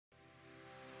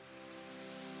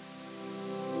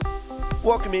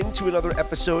Welcome into another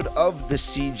episode of the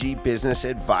CG Business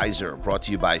Advisor, brought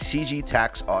to you by CG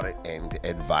Tax Audit and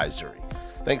Advisory.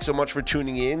 Thanks so much for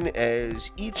tuning in.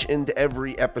 As each and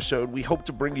every episode, we hope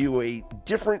to bring you a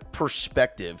different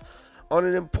perspective on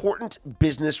an important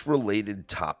business-related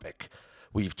topic.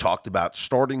 We've talked about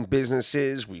starting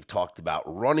businesses, we've talked about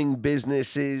running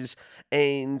businesses,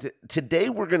 and today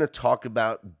we're going to talk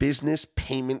about business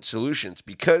payment solutions,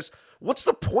 because what's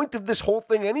the point of this whole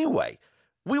thing anyway?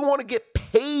 We want to get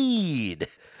paid.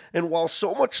 And while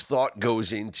so much thought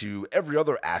goes into every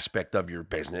other aspect of your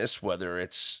business, whether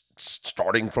it's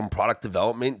starting from product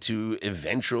development to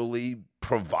eventually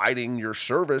providing your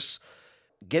service,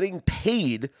 getting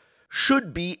paid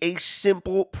should be a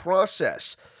simple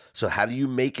process. So how do you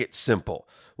make it simple?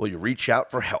 Well, you reach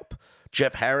out for help.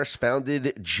 Jeff Harris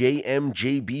founded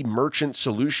JMJB Merchant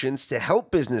Solutions to help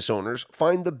business owners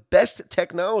find the best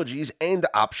technologies and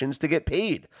options to get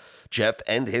paid. Jeff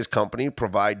and his company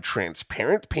provide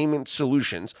transparent payment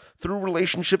solutions through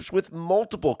relationships with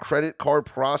multiple credit card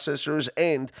processors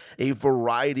and a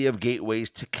variety of gateways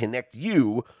to connect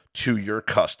you to your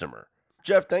customer.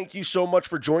 Jeff, thank you so much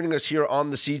for joining us here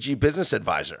on the CG Business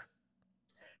Advisor.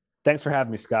 Thanks for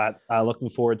having me, Scott. Looking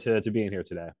forward to being here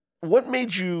today. What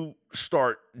made you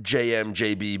start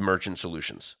JMJB Merchant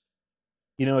Solutions?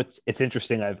 You know, it's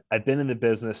interesting. I've been in the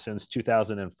business since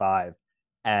 2005,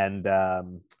 and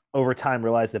over time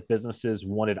realized that businesses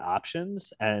wanted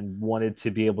options and wanted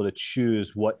to be able to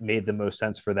choose what made the most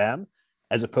sense for them,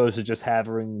 as opposed to just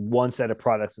having one set of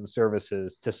products and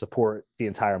services to support the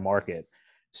entire market.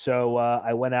 So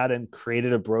I went out and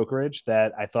created a brokerage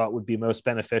that I thought would be most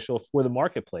beneficial for the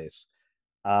marketplace,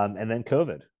 and then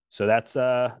COVID. So that's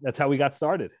how we got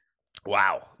started.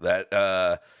 Wow,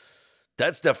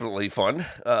 that's definitely fun.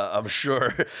 I'm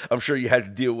sure you had to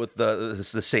deal with the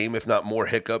same, if not more,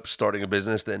 hiccups starting a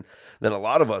business than a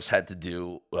lot of us had to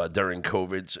do during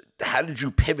COVID. So how did you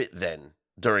pivot then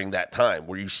during that time?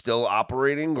 Were you still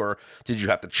operating, or did you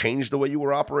have to change the way you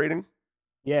were operating?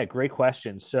 Yeah, great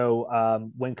question. So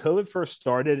when COVID first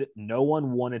started, no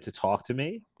one wanted to talk to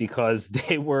me because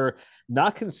they were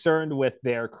not concerned with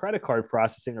their credit card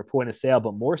processing or point of sale,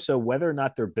 but more so whether or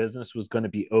not their business was going to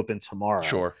be open tomorrow.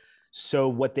 Sure. So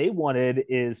what they wanted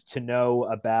is to know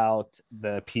about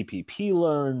the PPP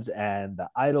loans and the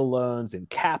idle loans and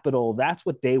capital. That's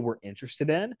what they were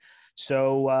interested in.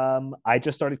 So I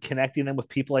just started connecting them with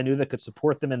people I knew that could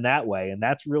support them in that way. And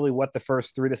that's really what the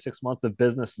first 3 to 6 months of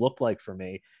business looked like for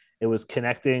me. It was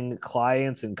connecting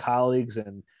clients and colleagues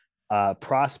and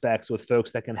prospects with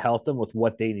folks that can help them with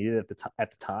what they needed at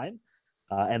the time.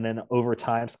 And then over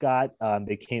time, Scott,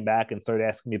 they came back and started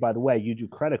asking me, by the way, you do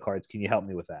credit cards. Can you help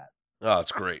me with that? Oh,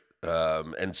 it's great.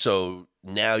 And so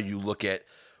now you look at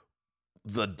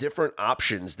the different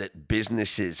options that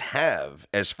businesses have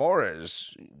as far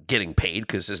as getting paid,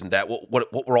 because isn't that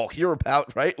what we're all here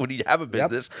about, right? When you have a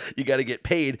business, You got to get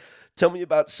paid. Tell me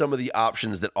about some of the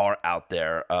options that are out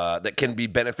there that can be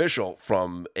beneficial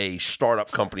from a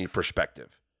startup company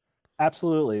perspective.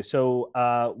 Absolutely. So,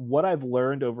 what I've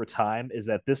learned over time is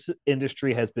that this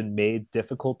industry has been made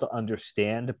difficult to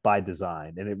understand by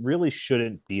design, and it really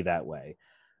shouldn't be that way.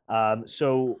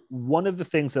 So, one of the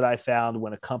things that I found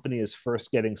when a company is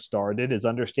first getting started is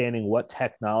understanding what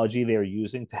technology they're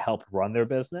using to help run their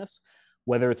business,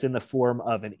 whether it's in the form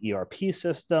of an ERP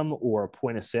system or a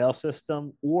point of sale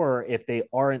system, or if they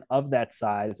aren't of that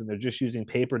size and they're just using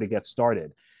paper to get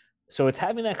started. So it's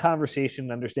having that conversation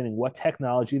and understanding what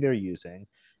technology they're using.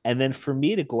 And then for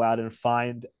me to go out and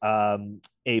find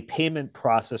a payment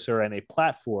processor and a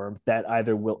platform that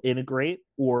either will integrate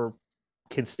or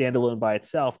can stand alone by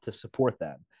itself to support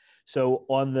them. So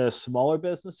on the smaller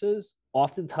businesses,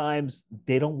 oftentimes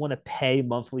they don't want to pay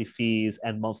monthly fees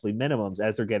and monthly minimums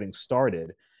as they're getting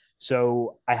started.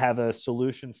 So I have a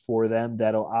solution for them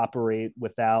that'll operate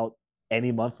without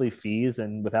any monthly fees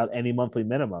and without any monthly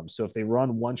minimums. So if they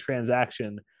run one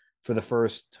transaction for the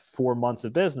first 4 months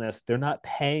of business, they're not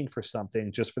paying for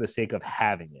something just for the sake of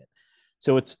having it.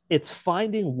 So it's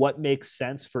finding what makes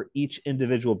sense for each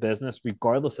individual business,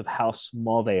 regardless of how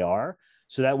small they are.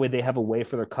 So that way they have a way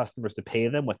for their customers to pay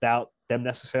them without them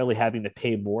necessarily having to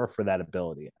pay more for that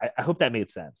ability. I hope that made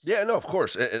sense. Yeah, no, of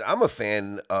course. And I'm a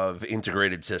fan of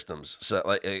integrated systems. So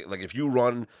like if you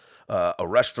run a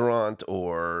restaurant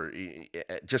or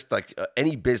just like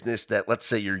any business that, let's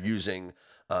say you're using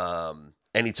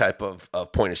any type of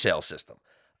point of sale system.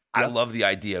 I Yep. love the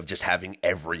idea of just having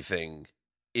everything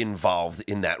involved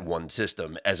in that one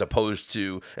system, as opposed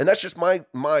to, and that's just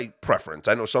my preference.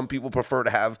 I know some people prefer to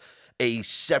have a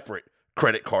separate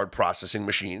credit card processing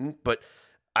machine, but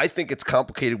I think it's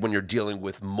complicated when you're dealing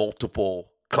with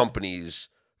multiple companies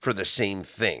for the same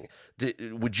thing.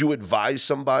 Would you advise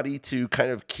somebody to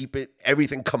kind of keep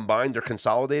everything combined or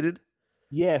consolidated?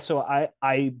 Yeah, so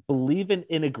I believe in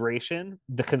integration.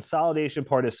 The consolidation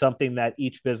part is something that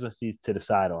each business needs to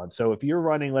decide on. So if you're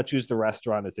running, let's use the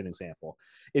restaurant as an example.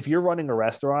 If you're running a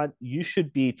restaurant, you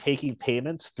should be taking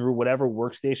payments through whatever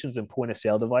workstations and point of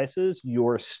sale devices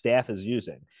your staff is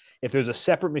using. If there's a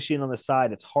separate machine on the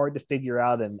side, it's hard to figure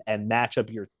out and match up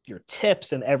your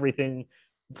tips and everything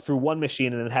through one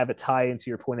machine and then have it tie into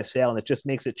your point of sale. And it just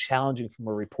makes it challenging from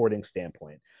a reporting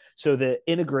standpoint. So the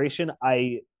integration,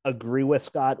 I agree with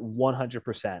Scott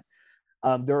 100%.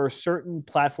 There are certain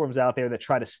platforms out there that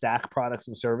try to stack products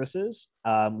and services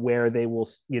where they will,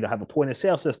 have a point of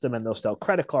sale system and they'll sell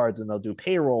credit cards and they'll do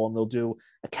payroll and they'll do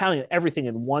accounting, everything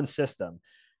in one system.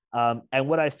 And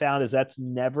what I found is that's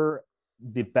never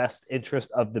the best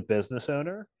interest of the business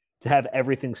owner to have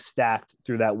everything stacked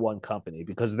through that one company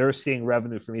because they're seeing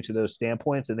revenue from each of those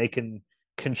standpoints and they can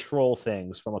control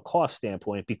things from a cost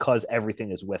standpoint because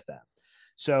everything is with them.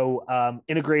 So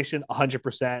integration,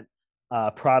 100%.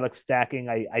 Product stacking,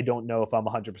 I don't know if I'm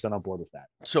 100% on board with that.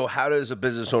 So how does a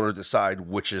business owner decide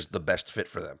which is the best fit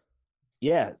for them?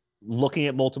 Yeah, looking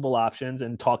at multiple options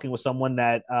and talking with someone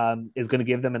that is going to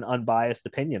give them an unbiased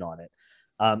opinion on it.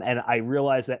 And I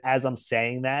realize that as I'm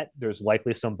saying that, there's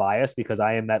likely some bias because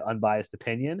I am that unbiased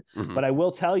opinion. Mm-hmm. But I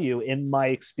will tell you, in my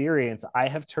experience, I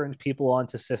have turned people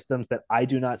onto systems that I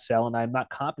do not sell and I'm not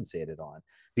compensated on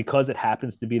because it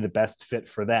happens to be the best fit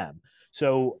for them.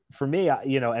 So for me,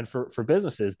 and for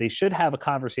businesses, they should have a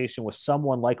conversation with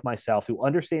someone like myself who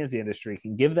understands the industry,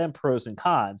 can give them pros and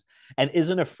cons, and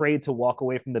isn't afraid to walk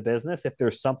away from the business if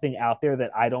there's something out there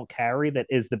that I don't carry that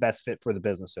is the best fit for the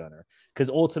business owner. Because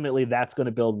ultimately, that's going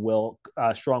to build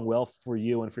strong will for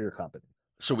you and for your company.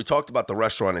 So we talked about the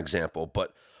restaurant example,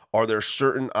 but are there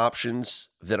certain options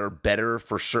that are better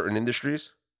for certain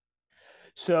industries?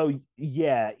 So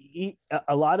yeah,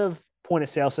 a lot of point of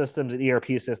sale systems and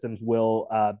ERP systems will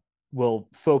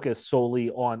focus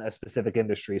solely on a specific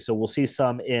industry. So we'll see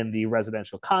some in the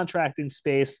residential contracting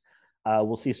space.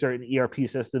 We'll see certain ERP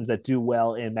systems that do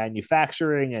well in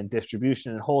manufacturing and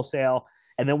distribution and wholesale.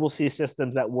 And then we'll see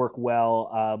systems that work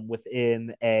well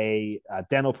within a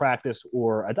dental practice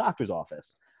or a doctor's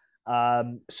office.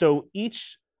 So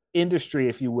each industry,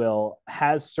 if you will,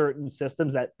 has certain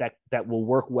systems that will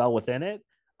work well within it.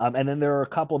 And then there are a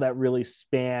couple that really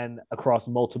span across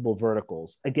multiple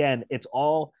verticals. Again, it's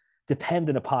all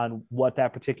dependent upon what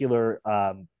that particular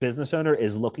business owner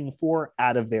is looking for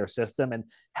out of their system and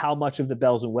how much of the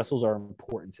bells and whistles are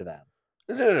important to them.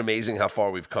 Isn't it amazing how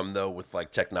far we've come though with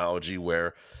like technology?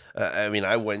 Where, I mean,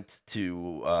 I went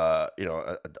to a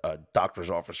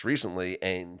doctor's office recently,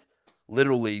 and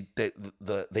literally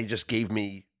they just gave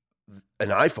me an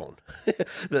iPhone.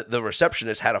 The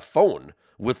receptionist had a phone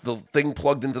with the thing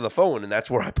plugged into the phone, and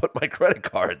that's where I put my credit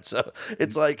card. So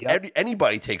it's like Yep.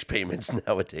 anybody takes payments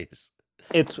nowadays.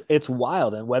 It's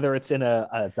wild, and whether it's in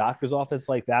a doctor's office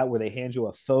like that where they hand you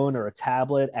a phone or a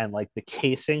tablet and like the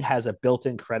casing has a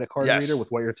built-in credit card reader Yes.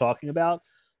 with what you're talking about,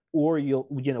 or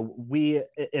we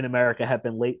in America have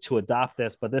been late to adopt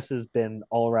this, but this has been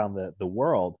all around the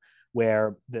world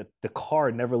where the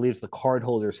card never leaves the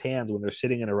cardholder's hands when they're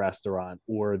sitting in a restaurant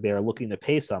or they're looking to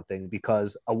pay something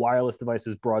because a wireless device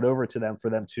is brought over to them for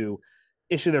them to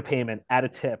issue their payment, add a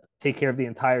tip, take care of the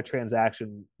entire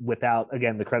transaction without,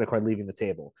 again, the credit card leaving the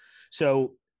table.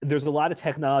 So there's a lot of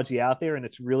technology out there, and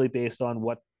it's really based on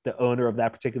what the owner of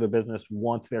that particular business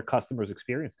wants their customers'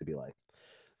 experience to be like.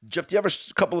 Jeff, do you have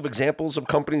a couple of examples of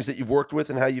companies that you've worked with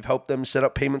and how you've helped them set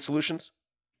up payment solutions?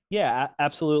 Yeah,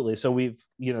 absolutely. So we've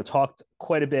talked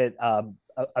quite a bit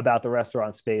about the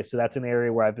restaurant space. So that's an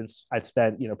area where I've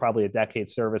spent probably a decade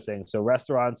servicing. So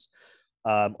restaurants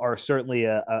are certainly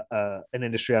an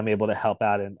industry I'm able to help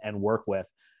out and work with.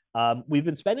 We've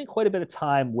been spending quite a bit of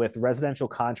time with residential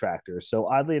contractors. So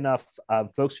oddly enough,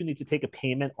 folks who need to take a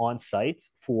payment on site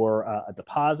for a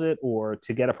deposit or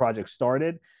to get a project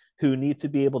started, who need to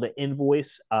be able to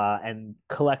invoice and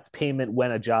collect payment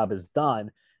when a job is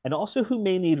done, and also who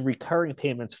may need recurring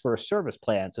payments for a service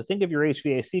plan. So think of your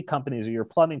HVAC companies or your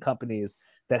plumbing companies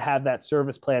that have that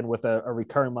service plan with a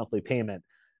recurring monthly payment.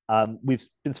 We've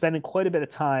been spending quite a bit of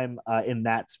time in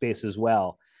that space as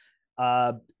well.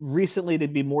 Recently, to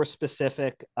be more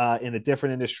specific, in a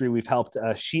different industry, we've helped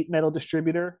a sheet metal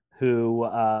distributor who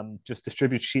just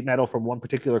distributes sheet metal from one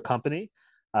particular company.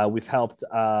 We've helped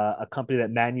a company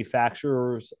that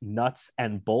manufactures nuts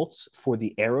and bolts for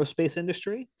the aerospace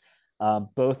industry,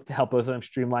 both to help both of them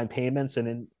streamline payments.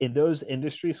 And in those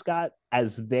industries, Scott,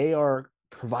 as they are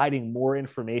providing more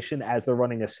information as they're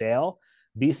running a sale,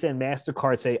 Visa and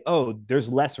MasterCard say, oh,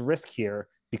 there's less risk here.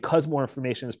 because more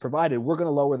information is provided, we're going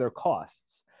to lower their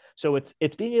costs. So it's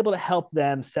being able to help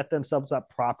them set themselves up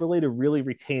properly to really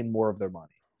retain more of their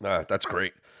money. That's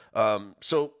great.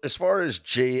 So as far as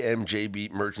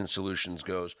JMJB Merchant Solutions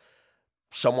goes,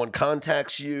 someone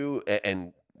contacts you,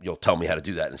 and you'll tell me how to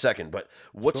do that in a second, but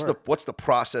what's the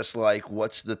process like?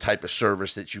 What's the type of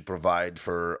service that you provide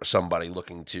for somebody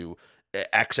looking to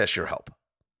access your help?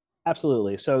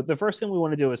 Absolutely. So the first thing we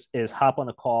want to do is hop on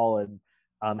a call and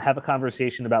have a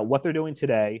conversation about what they're doing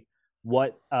today,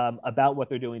 what about what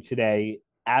they're doing today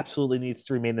absolutely needs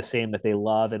to remain the same that they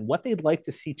love, and what they'd like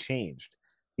to see changed.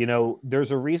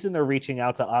 There's a reason they're reaching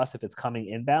out to us if it's coming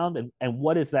inbound, and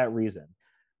what is that reason?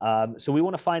 So we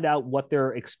want to find out what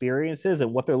their experience is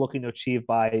and what they're looking to achieve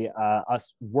by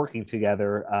us working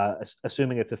together,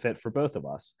 assuming it's a fit for both of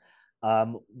us.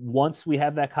 Once we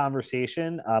have that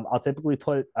conversation, I'll typically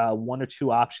put one or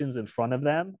two options in front of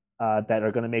them that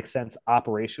are going to make sense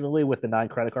operationally with the 9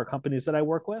 credit card companies that I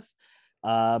work with.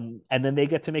 And then they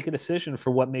get to make a decision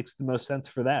for what makes the most sense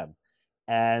for them.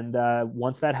 And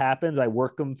once that happens, I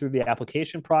work them through the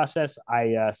application process.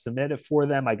 I submit it for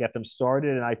them. I get them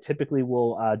started. And I typically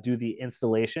will do the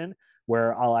installation,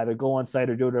 where I'll either go on site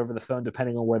or do it over the phone,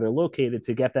 depending on where they're located,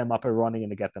 to get them up and running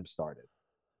and to get them started.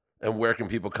 And where can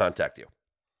people contact you?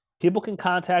 People can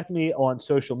contact me on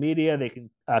social media. They can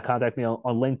contact me on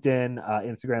LinkedIn,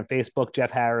 Instagram, Facebook,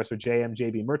 Jeff Harris or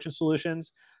JMJB Merchant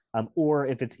Solutions. Or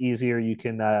if it's easier, you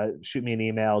can shoot me an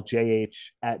email,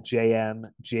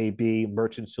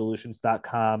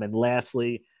 jh@jmjbmerchantsolutions.com. And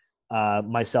lastly,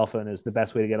 my cell phone is the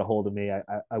best way to get a hold of me.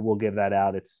 I will give that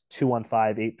out. It's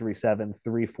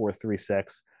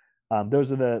 215-837-3436.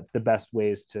 Those are the best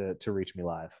ways to reach me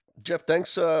live. Jeff, thanks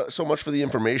so much for the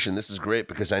information. This is great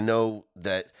because I know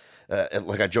that,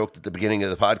 like I joked at the beginning of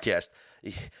the podcast,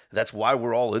 that's why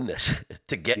we're all in this,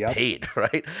 to get paid,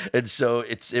 right? And so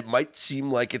it might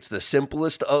seem like it's the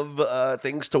simplest of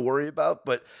things to worry about,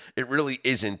 but it really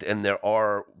isn't. And there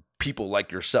are people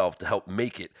like yourself to help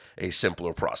make it a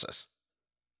simpler process.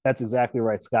 That's exactly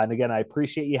right, Scott. And again, I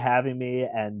appreciate you having me,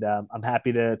 and I'm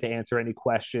happy to answer any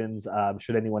questions.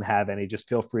 Should anyone have any, just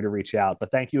feel free to reach out. But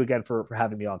thank you again for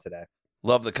having me on today.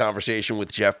 Love the conversation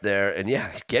with Jeff there. And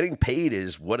yeah, getting paid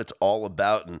is what it's all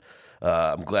about. And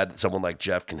I'm glad that someone like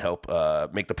Jeff can help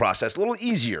make the process a little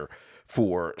easier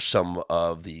for some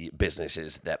of the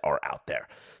businesses that are out there.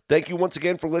 Thank you once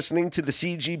again for listening to the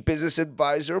CG Business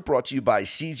Advisor, brought to you by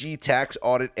CG Tax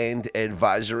Audit and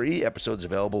Advisory. Episodes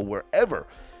available wherever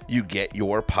you get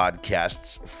your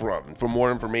podcasts from. For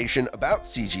more information about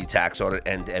CG Tax Audit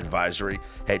and Advisory,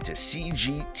 head to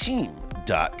cgteam.com.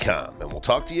 And we'll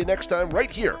talk to you next time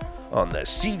right here on the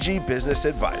CG Business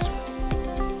Advisor.